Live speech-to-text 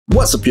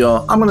What's up,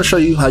 y'all? I'm going to show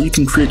you how you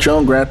can create your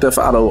own Grand Theft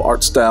Auto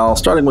art style,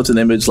 starting with an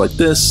image like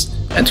this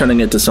and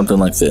turning it to something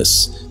like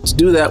this. To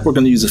do that, we're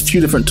going to use a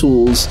few different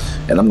tools,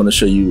 and I'm going to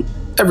show you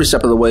every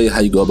step of the way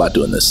how you go about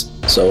doing this.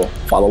 So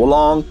follow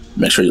along,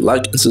 make sure you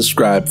like and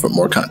subscribe for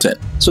more content.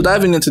 So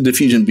diving into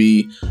Diffusion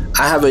Bee,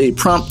 I have a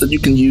prompt that you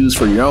can use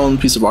for your own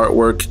piece of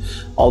artwork,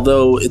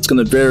 although it's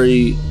going to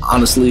vary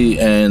honestly,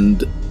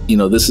 and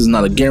this is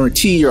not a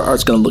guarantee your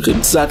art's going to look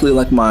exactly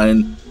like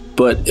mine,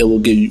 but it will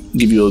give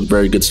you a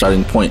very good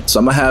starting point. So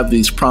I'm gonna have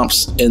these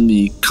prompts in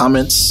the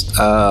comments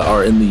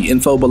or in the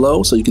info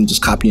below, so you can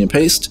just copy and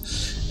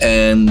paste.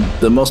 And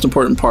the most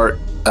important part,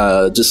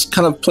 just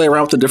kind of play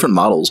around with the different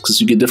models, because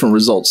you get different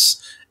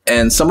results.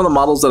 And some of the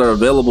models that are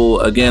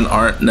available, again,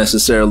 aren't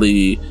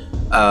necessarily,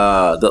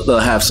 they'll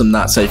have some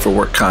not safe for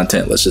work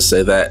content, let's just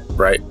say that,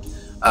 right?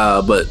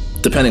 But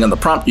depending on the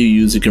prompt you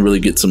use, you can really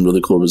get some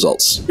really cool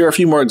results. Here are a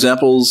few more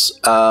examples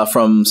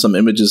from some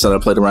images that I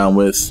played around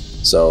with.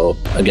 So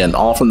again,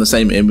 all from the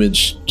same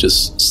image,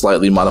 just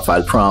slightly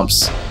modified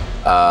prompts,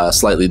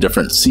 slightly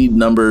different seed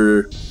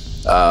number,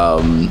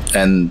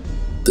 and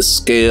the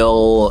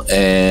scale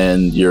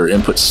and your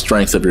input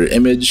strength of your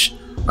image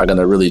are going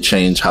to really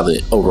change how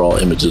the overall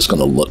image is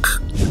going to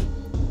look.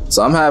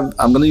 So I'm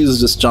going to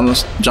use this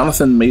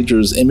Jonathan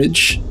Majors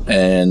image,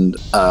 and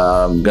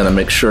I'm going to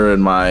make sure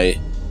in my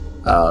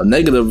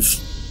negative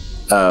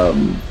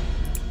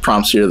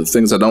prompts here, the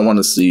things I don't want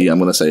to see, I'm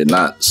going to say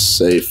not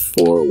safe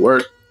for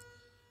work.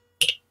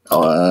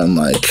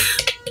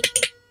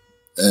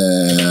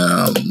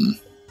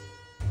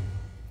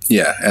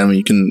 Yeah, I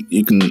mean,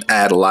 you can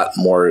add a lot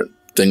more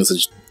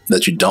things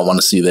that you don't want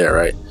to see there,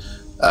 right?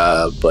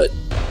 But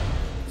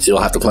you'll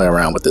have to play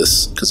around with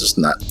this, because there's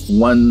not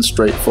one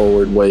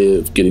straightforward way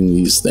of getting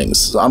these things.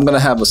 So I'm gonna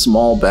have a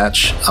small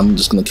batch. I'm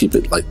just gonna keep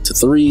it like to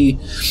 3,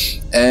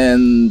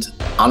 and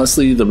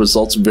honestly, the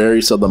results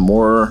vary. So the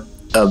more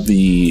of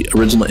the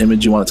original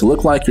image you want it to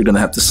look like, you're gonna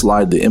have to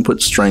slide the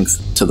input strength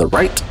to the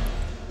right.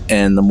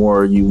 And the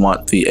more you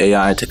want the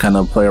AI to kind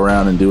of play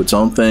around and do its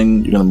own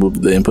thing, you're going to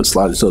move the input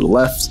slider to the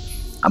left.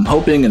 I'm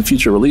hoping in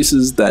future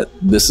releases that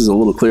this is a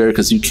little clearer,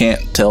 because you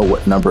can't tell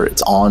what number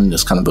it's on.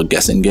 It's kind of a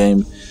guessing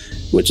game,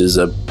 which is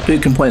a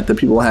big complaint that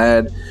people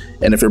had.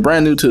 And if you're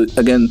brand new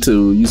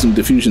to using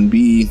Diffusion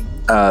Bee,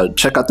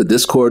 check out the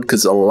Discord,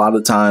 because a lot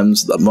of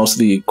times most of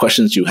the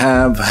questions you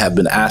have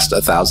been asked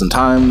 1,000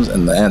 times,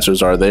 and the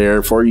answers are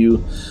there for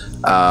you.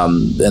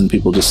 And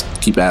people just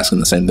keep asking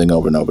the same thing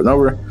over and over and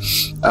over.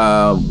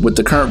 With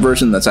the current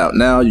version that's out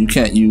now, you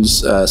can't use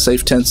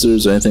safe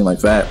tensors or anything like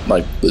that.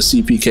 Like the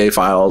CPK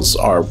files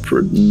are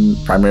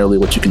primarily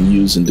what you can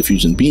use in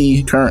Diffusion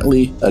Bee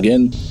currently.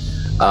 Again,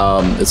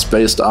 it's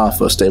based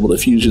off of Stable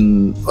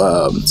Diffusion,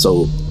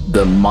 so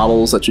the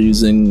models that you're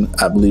using,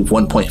 I believe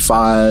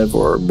 1.5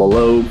 or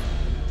below,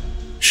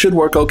 should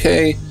work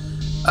okay.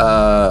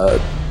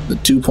 The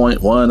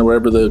 2.1 or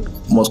whatever the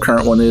most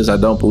current one is, I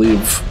don't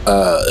believe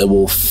it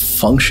will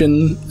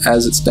function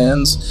as it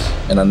stands.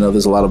 And I know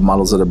there's a lot of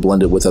models that are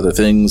blended with other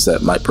things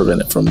that might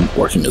prevent it from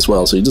working as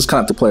well. So you just kind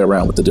of have to play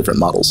around with the different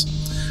models.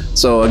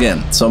 So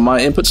again, my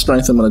input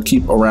strength I'm going to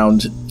keep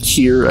around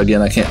here.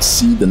 Again, I can't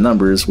see the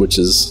numbers, which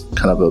is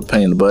kind of a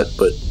pain in the butt,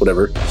 but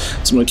whatever.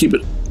 So I'm going to keep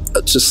it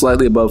just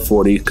slightly above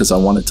 40, because I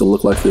want it to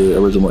look like the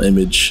original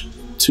image.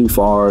 Too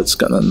far, it's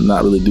going to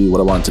not really do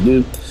what I want it to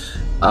do.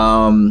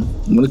 I'm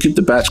going to keep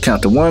the batch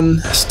count to 1.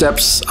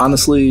 Steps,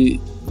 honestly,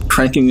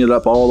 cranking it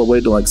up all the way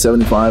to like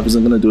 75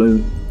 isn't going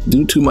to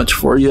do too much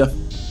for you.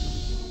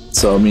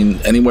 So I mean,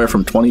 anywhere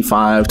from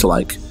 25 to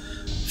like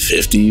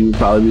 50 would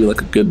probably be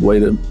like a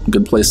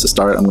good place to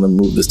start. I'm going to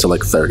move this to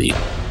like 30.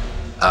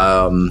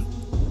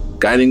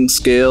 Guiding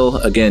scale,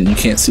 again, you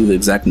can't see the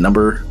exact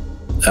number,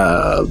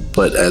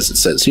 but as it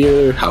says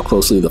here, how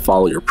closely to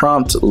follow your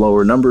prompt.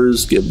 Lower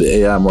numbers give the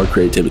AI more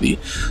creativity.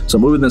 So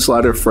moving the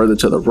slider further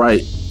to the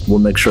right will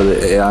make sure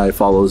the AI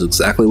follows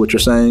exactly what you're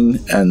saying,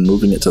 and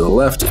moving it to the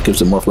left, it gives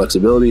it more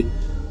flexibility.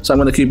 So I'm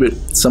going to keep it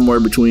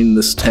somewhere between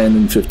this 10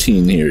 and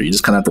 15 here. You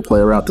just kind of have to play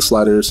around with the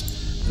sliders,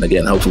 and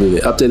again, hopefully they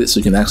update it so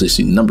you can actually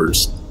see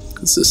numbers,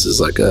 because this is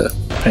like a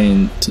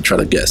pain to try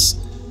to guess.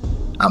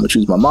 I'm going to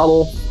choose my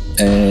model,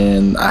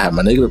 and I have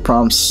my negative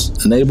prompts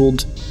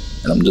enabled,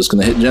 and I'm just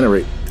going to hit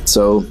generate.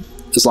 So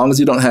as long as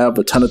you don't have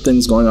a ton of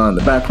things going on in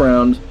the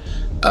background,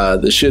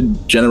 this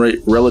should generate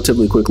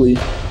relatively quickly.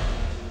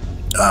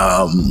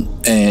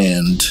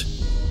 And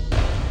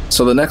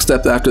so the next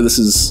step after this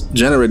is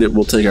generated,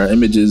 we'll take our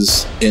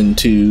images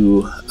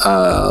into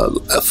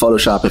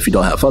Photoshop. If you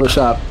don't have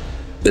Photoshop,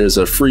 there's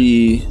a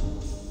free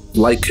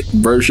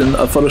version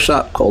of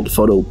Photoshop called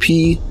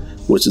Photop,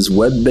 which is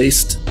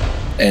web-based,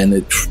 and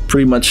it's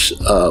pretty much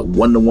a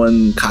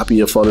one-to-one copy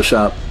of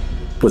Photoshop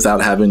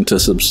without having to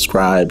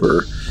subscribe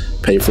or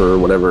pay for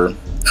whatever.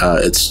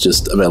 It's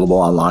just available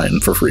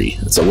online for free.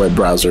 It's a web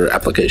browser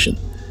application.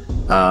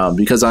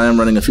 Because I am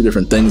running a few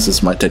different things,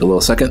 this might take a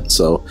little second.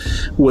 So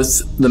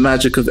with the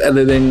magic of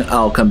editing,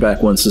 I'll come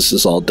back once this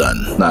is all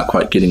done. Not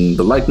quite getting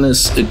the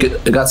likeness.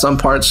 It got some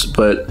parts,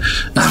 but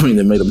I mean,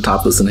 it made them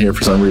topless in here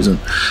for some reason.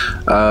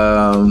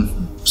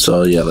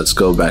 So yeah, let's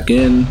go back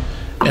in,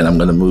 and I'm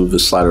going to move the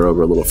slider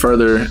over a little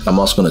further. I'm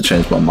also going to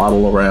change my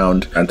model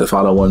around, Grand Theft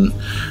Auto one.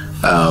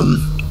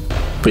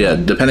 But yeah,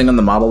 depending on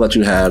the model that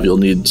you have, you'll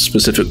need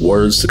specific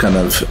words to kind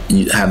of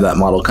have that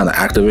model kind of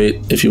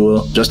activate, if you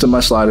will. Just in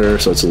my slider,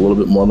 so it's a little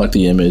bit more like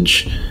the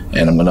image,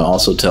 and I'm going to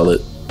also tell it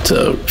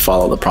to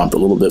follow the prompt a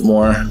little bit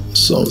more.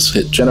 So let's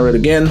hit generate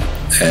again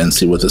and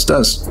see what this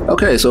does.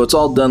 Okay, so it's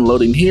all done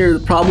loading here.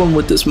 The problem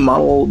with this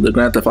model, the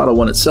Grand Theft Auto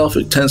one itself,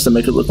 it tends to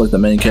make it look like the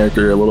main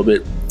character a little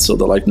bit, so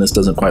the likeness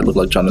doesn't quite look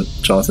like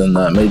Jonathan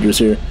Majors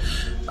here.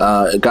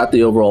 It got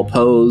the overall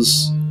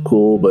pose,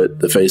 cool, but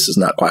the face is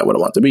not quite what I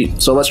want it to be.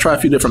 So let's try a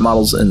few different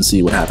models and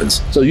see what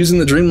happens. So using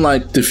the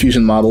dreamlike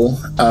diffusion model,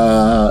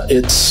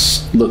 it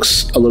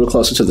looks a little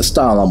closer to the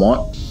style I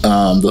want.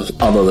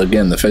 Although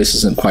again, the face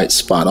isn't quite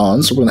spot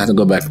on, so we're gonna have to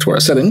go back to our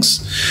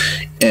settings,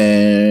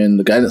 and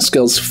the guidance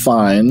scale's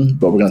fine,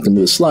 but we're gonna have to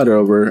move the slider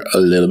over a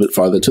little bit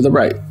farther to the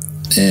right,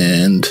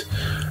 and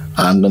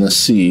I'm gonna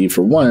see,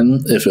 for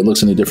one, if it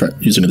looks any different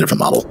using a different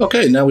model.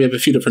 Okay, now we have a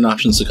few different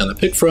options to kind of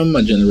pick from.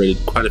 I generated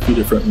quite a few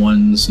different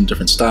ones in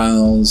different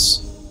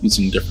styles,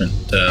 using different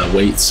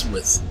weights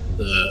with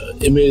the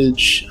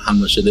image, how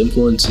much it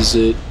influences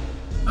it,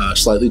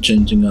 slightly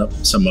changing up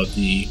some of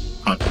the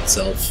prompt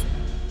itself.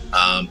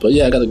 But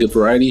yeah, I got a good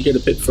variety here to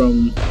pick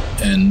from,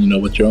 and you know,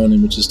 with your own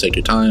images, take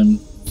your time,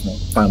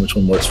 find which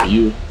one works for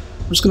you.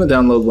 I'm just going to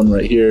download one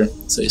right here,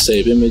 say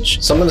save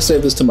image. So I'm going to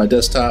save this to my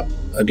desktop.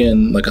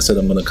 Again, like I said,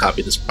 I'm going to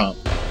copy this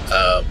prompt.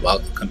 I'll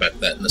come back to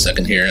that in a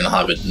second here, and I'll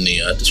have it in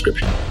the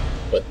description.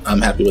 But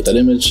I'm happy with that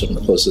image, so I'm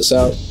going to close this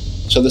out.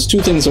 So there's two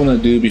things I'm going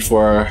to do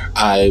before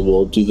I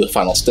will do the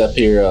final step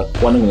here.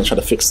 One, I'm going to try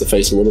to fix the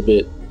face a little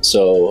bit.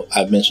 So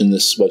I've mentioned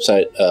this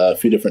website a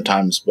few different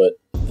times, but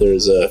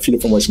there's a few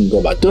different ways you can go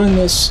about doing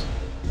this.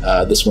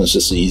 This one's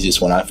just the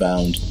easiest one I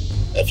found.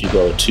 If you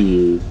go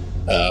to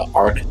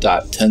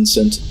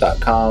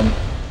arc.tencent.com,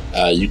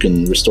 you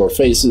can restore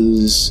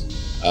faces,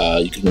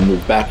 you can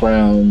remove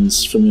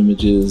backgrounds from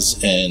images,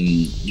 and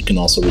you can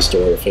also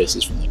restore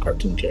faces from the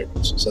cartoon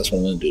characters. So that's what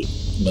I'm going to do.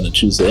 I'm going to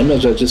choose the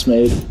image I just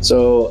made.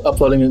 So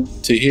uploading it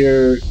to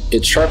here,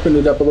 it sharpened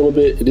it up a little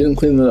bit. It didn't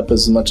clean it up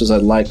as much as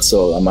I'd like,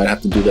 so I might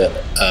have to do that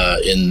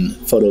in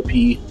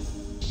PhotoP.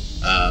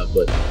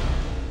 But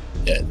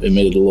yeah, it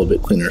made it a little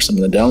bit cleaner. So I'm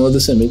going to download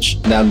this image.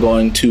 Now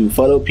going to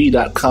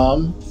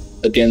photop.com.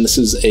 Again, this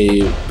is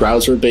a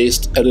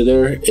browser-based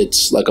editor.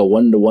 It's like a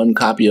one-to-one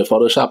copy of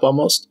Photoshop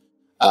almost.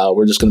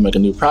 We're just going to make a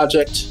new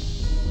project.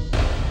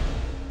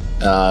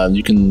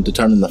 You can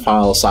determine the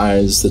file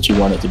size that you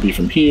want it to be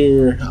from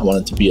here. I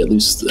want it to be at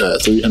least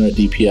 300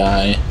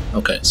 dpi.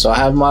 Okay, so I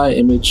have my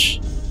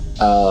image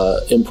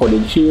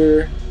imported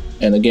here.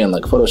 And again,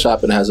 like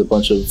Photoshop, it has a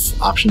bunch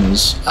of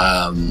options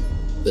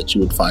that you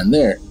would find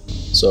there.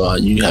 So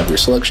you have your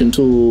selection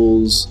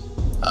tools,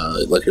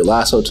 like your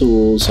lasso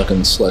tools. So I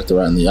can select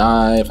around the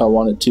eye if I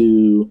wanted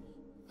to.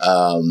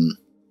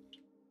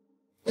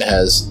 It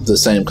has the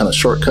same kind of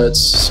shortcuts,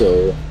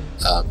 so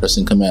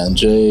pressing Command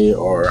J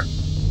or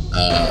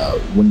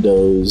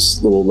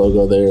Windows little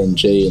logo there, and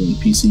J and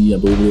PC, I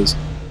believe it is.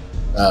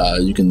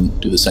 You can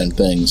do the same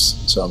things.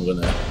 So I'm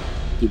gonna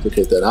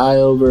duplicate that eye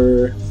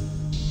over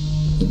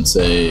and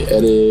say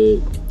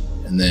edit,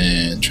 and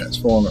then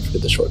transform. I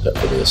forget the shortcut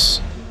for this.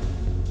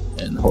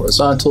 And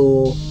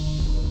horizontal.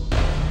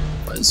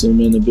 If I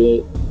zoom in a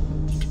bit,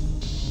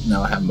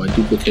 now I have my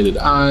duplicated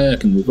eye. I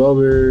can move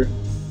over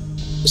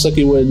just like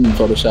you would in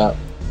Photoshop.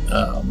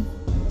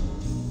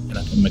 And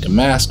I can make a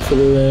mask for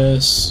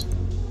this.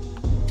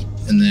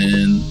 And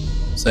then,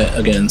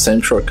 again, same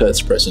shortcuts.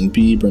 Pressing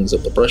B brings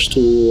up the brush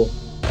tool.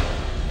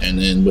 And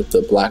then with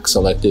the black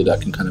selected, I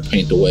can kind of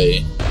paint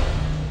away.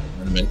 I'm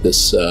gonna make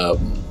this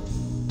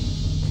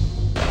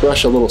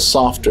brush a little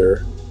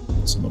softer.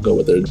 So I'm gonna go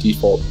with their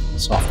default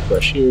soft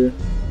brush here.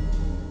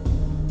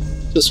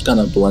 Just kind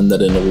of blend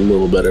that in a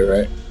little better,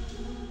 right?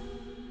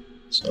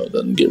 So it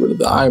doesn't get rid of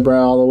the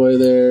eyebrow all the way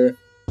there.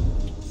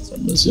 So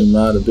I'm gonna zoom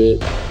out a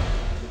bit.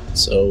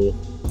 So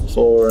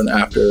before and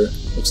after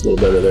looks a little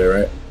better there,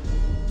 right?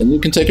 And you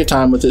can take your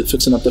time with it,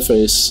 fixing up the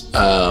face,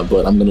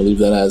 but I'm gonna leave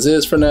that as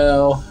is for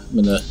now.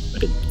 I'm gonna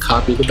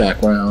copy the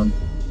background,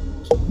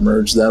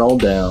 merge that all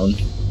down,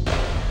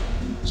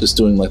 just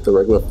doing like the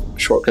regular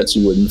shortcuts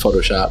you would in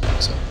Photoshop.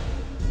 So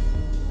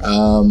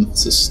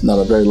this is not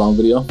a very long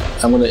video.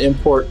 I'm gonna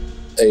import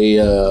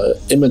a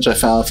image I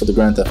found for the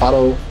Grand Theft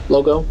Auto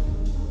logo.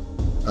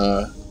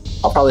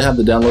 I'll probably have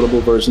the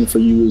downloadable version for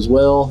you as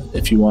well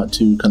if you want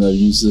to kind of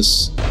use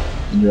this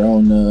in your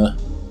own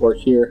work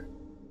here.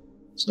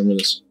 So I'm going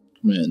to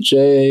Command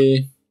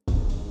J.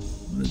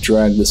 I'm going to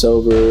drag this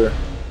over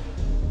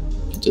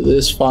into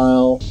this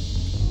file.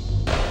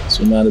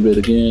 Zoom out a bit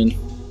again.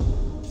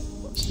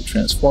 So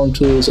transform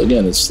tools.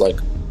 Again, it's like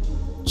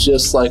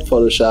just like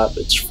Photoshop.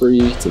 It's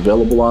free. It's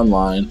available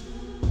online.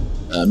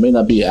 It may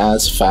not be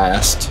as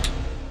fast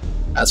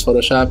as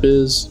Photoshop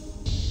is.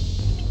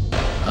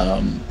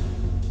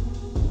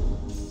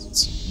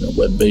 It's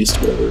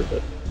web-based, whatever,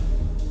 but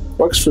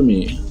works for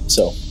me.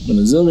 So I'm going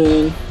to zoom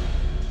in,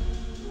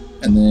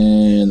 and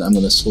then I'm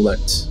going to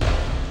select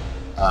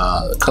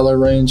the color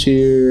range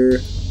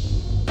here,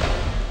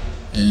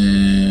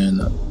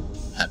 and I'm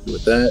happy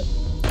with that.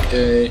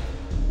 Okay,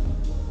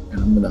 and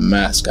I'm gonna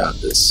mask out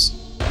this.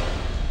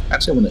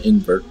 Actually, I'm gonna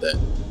invert that.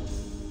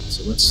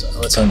 So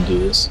let's undo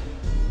this.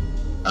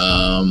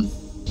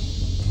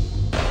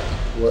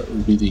 What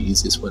would be the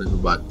easiest way to go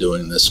about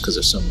doing this? Because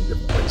there's so many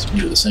different ways you can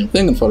do the same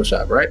thing in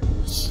Photoshop, right?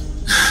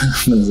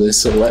 I'm gonna say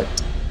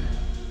select.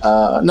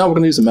 No, we're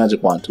gonna use the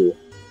magic wand tool.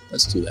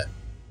 Let's do that.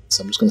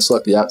 So I'm just gonna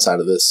select the outside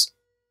of this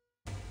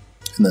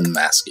and then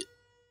mask it.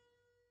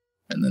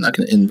 And then I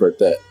can invert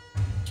that,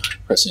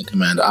 pressing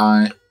Command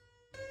I.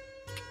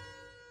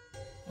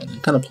 And then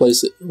kind of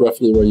place it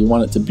roughly where you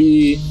want it to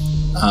be.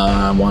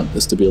 I want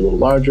this to be a little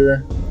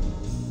larger.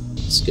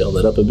 Scale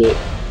that up a bit.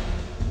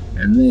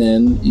 And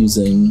then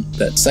using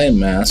that same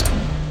mask, I'm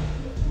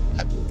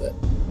happy with that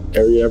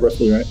area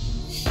roughly, right?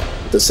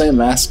 With the same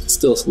mask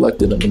still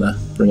selected, I'm gonna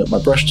bring up my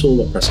brush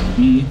tool by pressing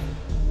B.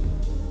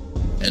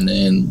 And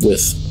then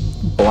with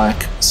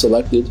black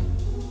selected,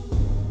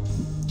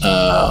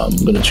 I'm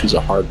gonna choose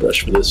a hard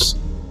brush for this.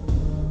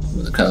 I'm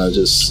gonna kind of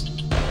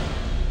just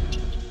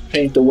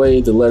paint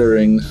away the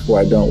lettering where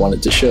I don't want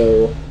it to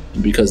show.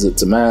 And because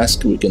it's a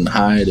mask, we can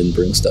hide and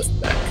bring stuff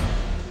back.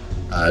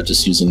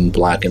 Just using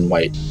black and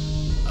white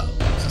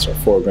as our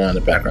foreground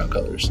and background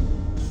colors.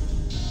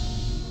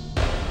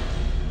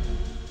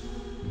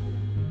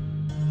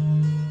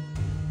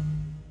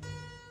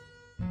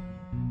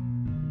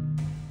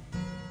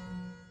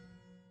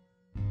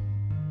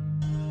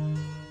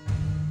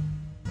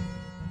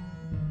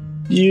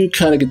 You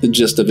kind of get the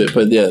gist of it,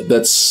 but yeah,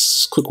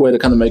 that's a quick way to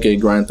kind of make a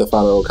Grand Theft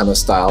Auto kind of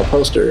style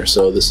poster.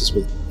 So this is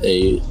with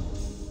a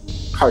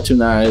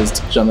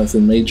cartoonized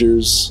Jonathan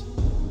Majors,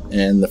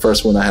 and the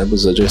first one I had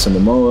was a Jason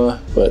Momoa,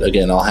 but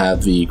again, I'll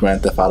have the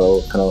Grand Theft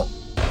Auto kind of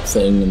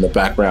thing in the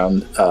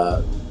background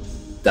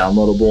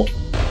downloadable,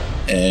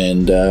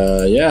 and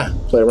yeah,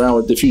 play around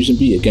with Diffusion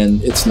Bee.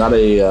 Again, it's not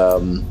a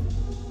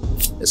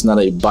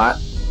bot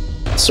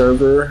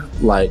server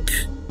like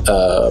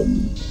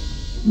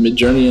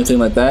Midjourney, anything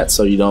like that,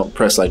 so you don't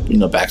press like, you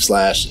know,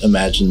 backslash,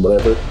 imagine,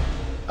 whatever.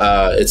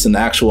 It's an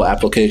actual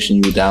application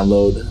you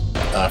download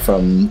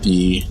from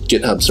the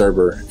GitHub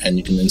server, and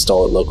you can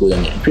install it locally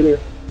on your computer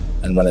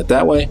and run it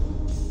that way.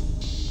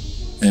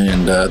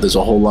 And there's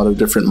a whole lot of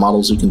different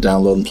models you can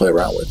download and play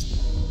around with.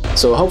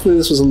 So hopefully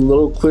this was a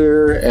little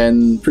clearer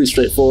and pretty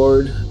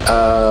straightforward.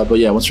 But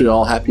yeah, once you're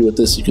all happy with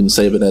this, you can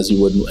save it as you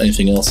would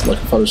anything else like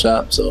in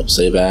Photoshop. So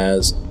save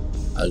as,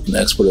 you can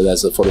export it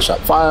as a Photoshop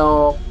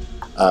file.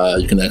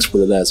 You can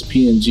export it as a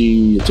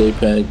PNG, a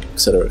JPEG,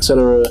 etc.,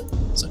 etc.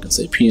 So I can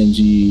say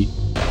PNG,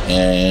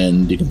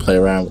 and you can play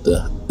around with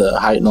the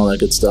height and all that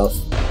good stuff.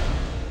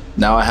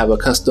 Now I have a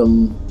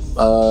custom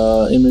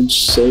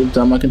image saved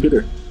on my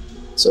computer.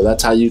 So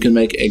that's how you can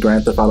make a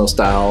Grand Theft Auto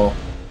style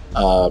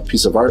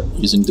piece of art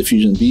using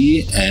Diffusion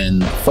Bee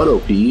and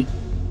PhotoP,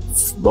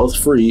 both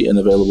free and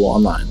available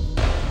online.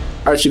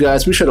 Alright, you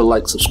guys, be sure to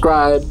like,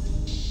 subscribe,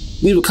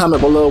 leave a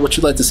comment below what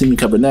you'd like to see me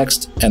cover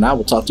next, and I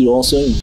will talk to you all soon.